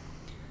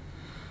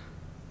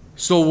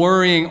 So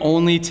worrying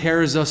only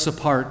tears us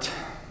apart.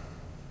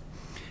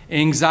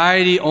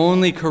 Anxiety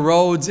only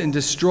corrodes and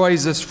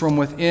destroys us from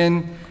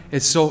within.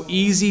 It's so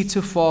easy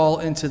to fall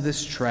into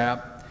this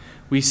trap.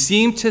 We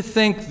seem to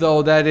think,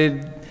 though, that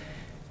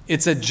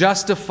it's a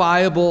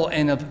justifiable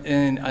and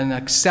an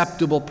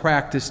acceptable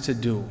practice to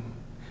do.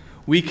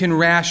 We can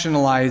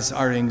rationalize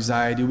our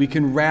anxiety. We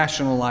can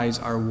rationalize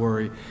our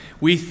worry.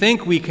 We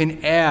think we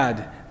can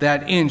add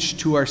that inch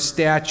to our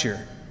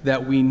stature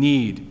that we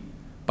need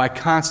by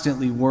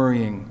constantly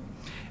worrying.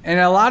 And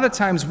a lot of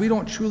times we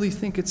don't truly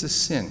think it's a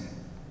sin.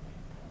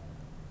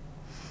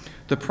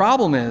 The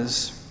problem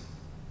is,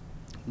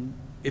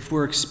 if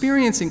we're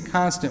experiencing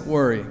constant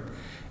worry,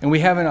 and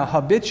we have a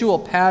habitual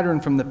pattern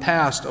from the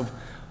past of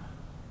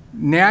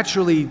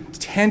naturally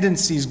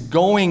tendencies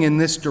going in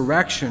this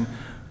direction,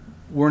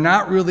 we're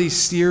not really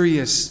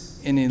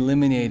serious in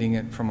eliminating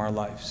it from our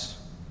lives.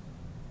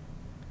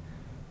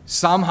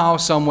 Somehow,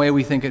 some way,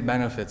 we think it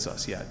benefits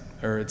us yet,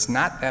 or it's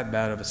not that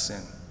bad of a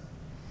sin.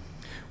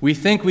 We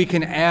think we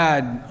can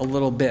add a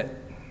little bit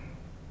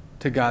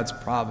to God's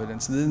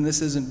providence. Then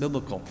this isn't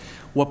biblical.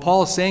 What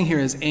Paul is saying here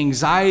is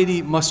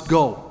anxiety must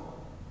go.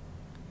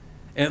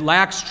 It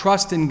lacks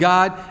trust in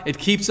God. It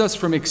keeps us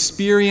from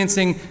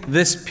experiencing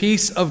this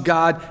peace of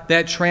God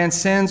that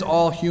transcends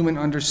all human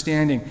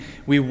understanding.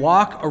 We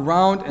walk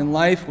around in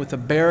life with a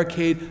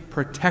barricade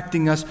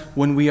protecting us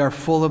when we are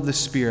full of the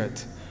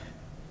Spirit.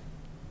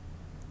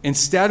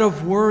 Instead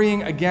of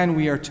worrying, again,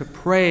 we are to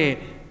pray,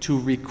 to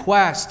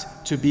request,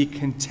 to be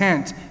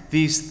content.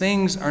 These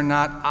things are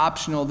not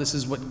optional. This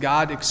is what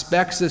God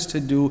expects us to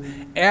do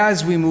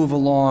as we move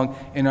along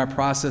in our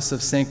process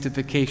of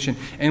sanctification.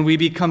 And we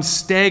become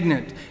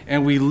stagnant,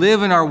 and we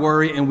live in our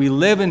worry, and we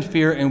live in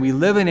fear, and we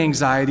live in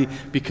anxiety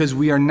because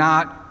we are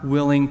not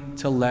willing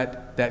to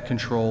let that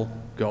control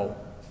go.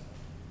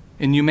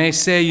 And you may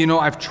say,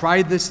 I've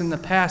tried this in the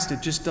past.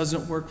 It just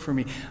doesn't work for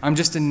me. I'm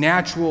just a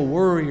natural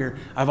worrier.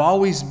 I've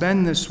always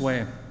been this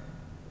way.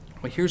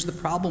 But here's the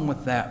problem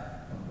with that.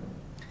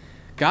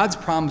 God's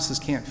promises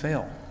can't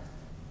fail.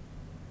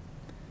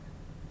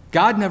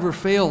 God never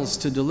fails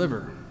to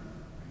deliver.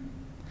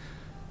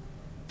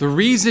 The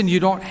reason you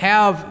don't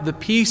have the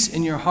peace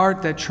in your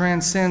heart that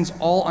transcends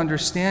all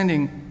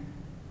understanding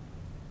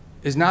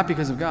is not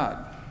because of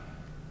God.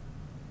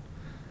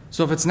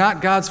 So if it's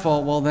not God's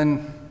fault, well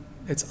then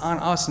it's on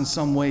us in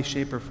some way,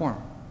 shape, or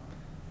form.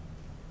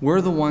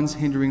 We're the ones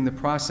hindering the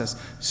process.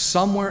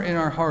 Somewhere in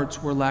our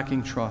hearts we're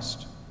lacking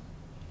trust.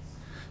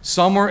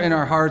 Somewhere in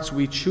our hearts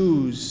we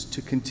choose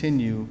to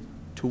continue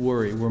to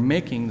worry. We're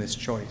making this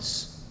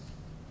choice.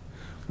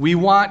 We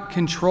want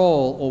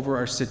control over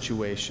our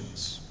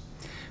situations.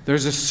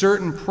 There's a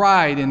certain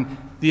pride in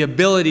the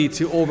ability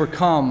to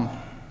overcome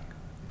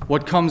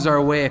what comes our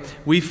way.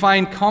 We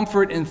find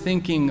comfort in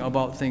thinking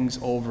about things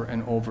over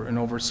and over and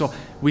over. So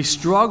we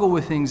struggle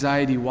with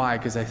anxiety. Why?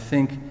 Because I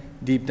think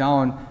deep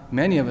down,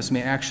 many of us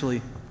may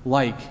actually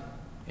like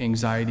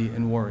anxiety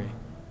and worry.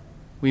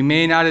 We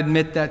may not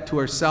admit that to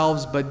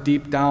ourselves, but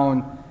deep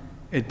down,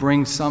 it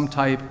brings some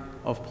type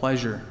of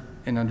pleasure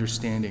and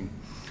understanding.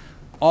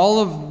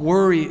 All of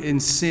worry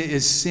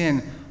is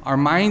sin. Our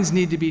minds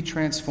need to be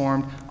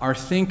transformed. Our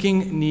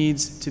thinking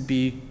needs to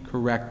be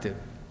corrected.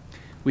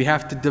 We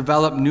have to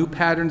develop new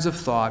patterns of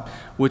thought,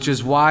 which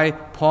is why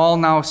Paul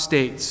now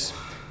states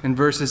in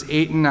verses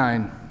 8 and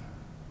 9,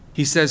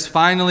 he says,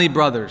 "Finally,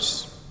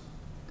 brothers,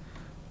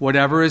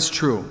 whatever is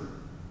true,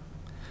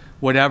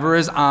 whatever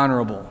is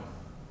honorable,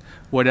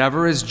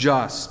 whatever is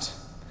just,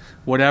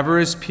 whatever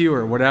is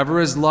pure, whatever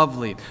is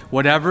lovely,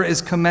 whatever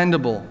is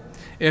commendable,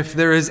 if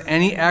there is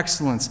any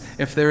excellence,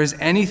 if there is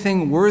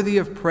anything worthy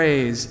of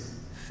praise,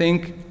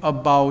 think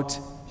about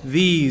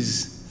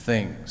these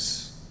things."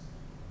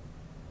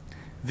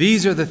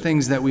 These are the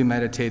things that we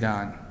meditate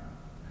on.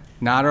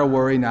 Not our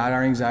worry, not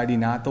our anxiety,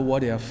 not the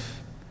what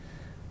if.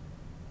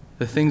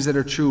 The things that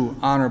are true,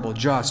 honorable,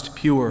 just,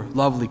 pure,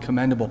 lovely,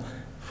 commendable.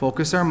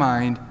 Focus our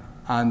mind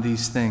on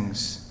these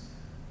things.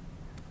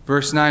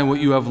 Verse 9, "What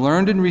you have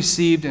learned and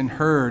received and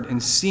heard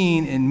and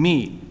seen in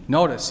me."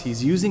 Notice,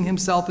 he's using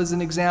himself as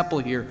an example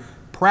here.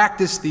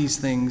 Practice these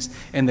things,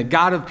 and the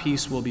God of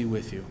peace will be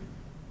with you.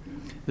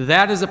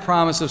 That is a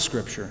promise of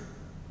Scripture.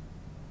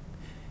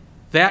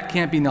 That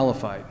can't be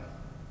nullified.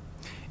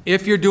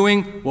 If you're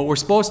doing what we're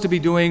supposed to be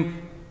doing,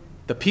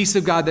 the peace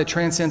of God that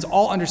transcends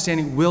all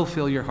understanding will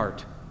fill your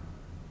heart.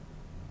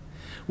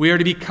 We are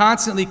to be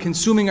constantly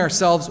consuming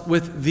ourselves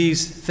with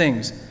these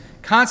things,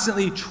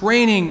 constantly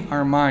training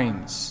our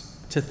minds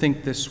to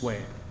think this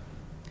way.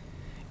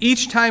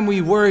 Each time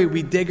we worry,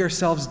 we dig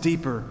ourselves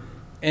deeper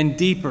and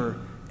deeper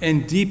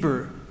and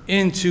deeper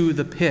into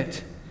the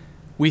pit.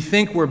 We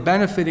think we're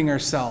benefiting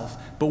ourselves,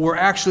 but we're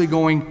actually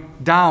going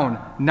down,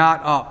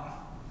 not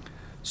up.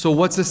 So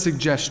what's the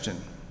suggestion?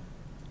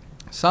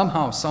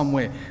 Somehow, some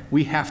way,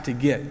 we have to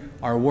get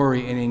our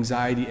worry and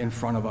anxiety in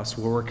front of us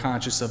where we're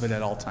conscious of it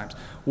at all times.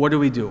 What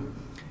do?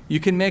 You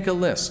can make a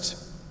list.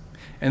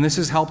 And this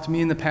has helped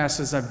me in the past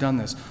as I've done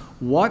this.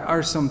 What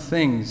are some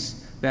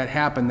things that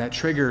happen that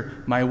trigger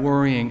my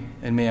worrying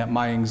and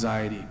my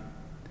anxiety?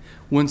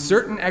 When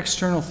certain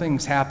external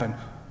things happen,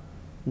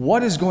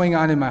 what is going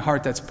on in my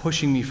heart that's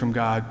pushing me from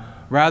God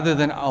rather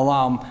than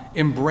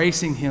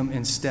embracing Him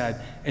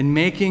instead and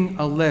making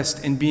a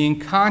list and being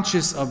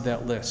conscious of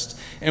that list?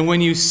 And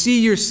when you see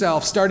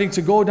yourself starting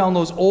to go down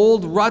those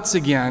old ruts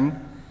again,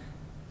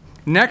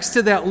 next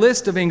to that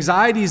list of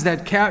anxieties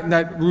that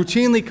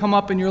routinely come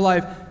up in your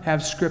life,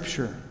 have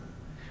Scripture.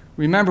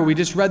 Remember, we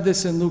just read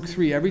this in Luke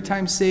 3. Every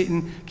time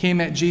Satan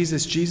came at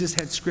Jesus, Jesus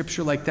had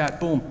Scripture like that.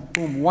 Boom,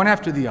 boom, one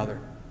after the other.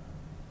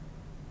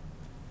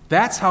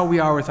 That's how we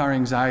are with our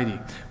anxiety.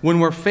 When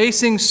we're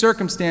facing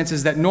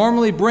circumstances that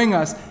normally bring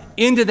us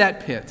into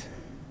that pit,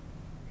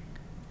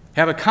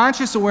 have a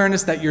conscious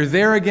awareness that you're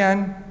there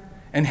again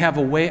and have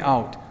a way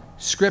out.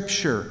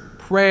 Scripture,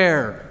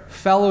 prayer,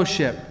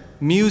 fellowship,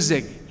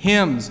 music,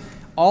 hymns,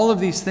 all of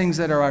these things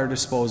that are at our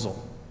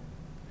disposal.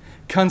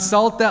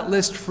 Consult that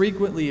list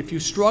frequently. If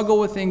you struggle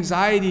with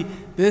anxiety,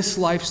 this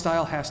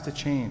lifestyle has to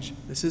change.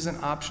 This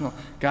isn't optional.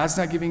 God's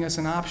not giving us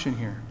an option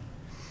here.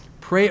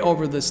 Pray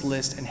over this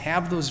list and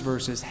have those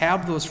verses,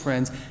 have those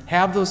friends,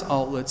 have those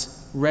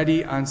outlets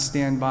ready on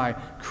standby.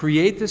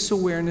 Create this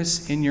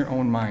awareness in your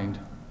own mind.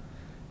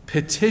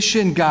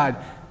 Petition God.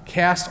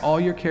 Cast all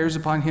your cares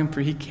upon Him,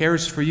 for He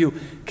cares for you.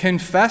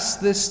 Confess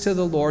this to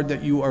the Lord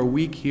that you are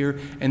weak here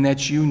and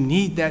that you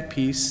need that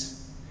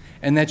peace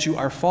and that you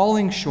are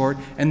falling short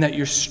and that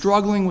you're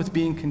struggling with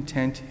being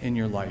content in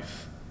your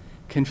life.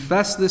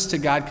 Confess this to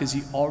God because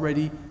He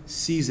already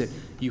sees it.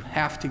 You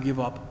have to give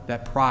up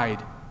that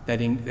pride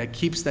that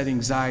keeps that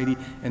anxiety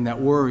and that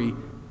worry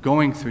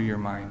going through your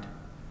mind.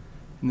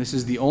 And this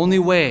is the only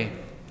way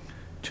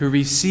to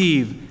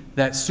receive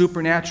that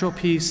supernatural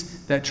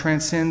peace that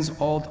transcends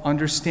all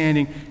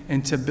understanding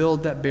and to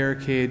build that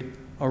barricade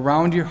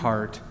around your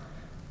heart,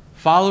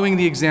 following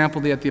the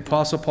example that the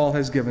Apostle Paul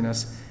has given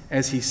us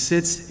as he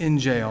sits in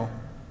jail.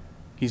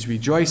 He's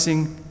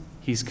rejoicing,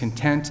 he's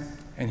content,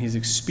 and he's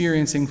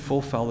experiencing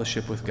full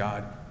fellowship with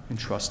God and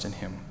trust in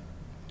Him.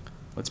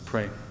 Let's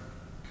pray.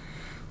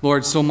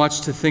 Lord, so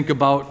much to think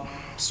about,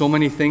 so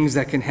many things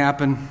that can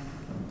happen.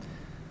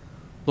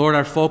 Lord,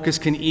 our focus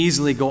can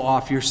easily go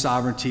off your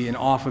sovereignty and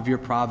off of your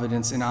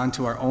providence and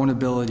onto our own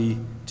ability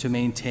to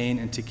maintain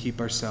and to keep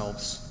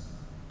ourselves.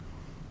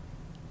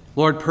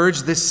 Lord,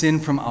 purge this sin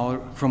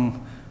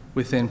from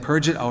within.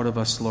 Purge it out of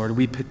us, Lord.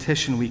 We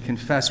petition, we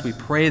confess, we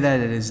pray that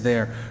it is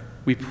there.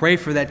 We pray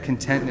for that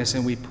contentness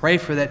and we pray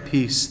for that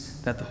peace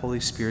that the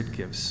Holy Spirit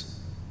gives.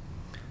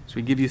 So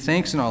we give you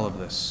thanks in all of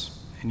this.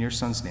 In your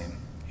Son's name,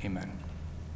 amen.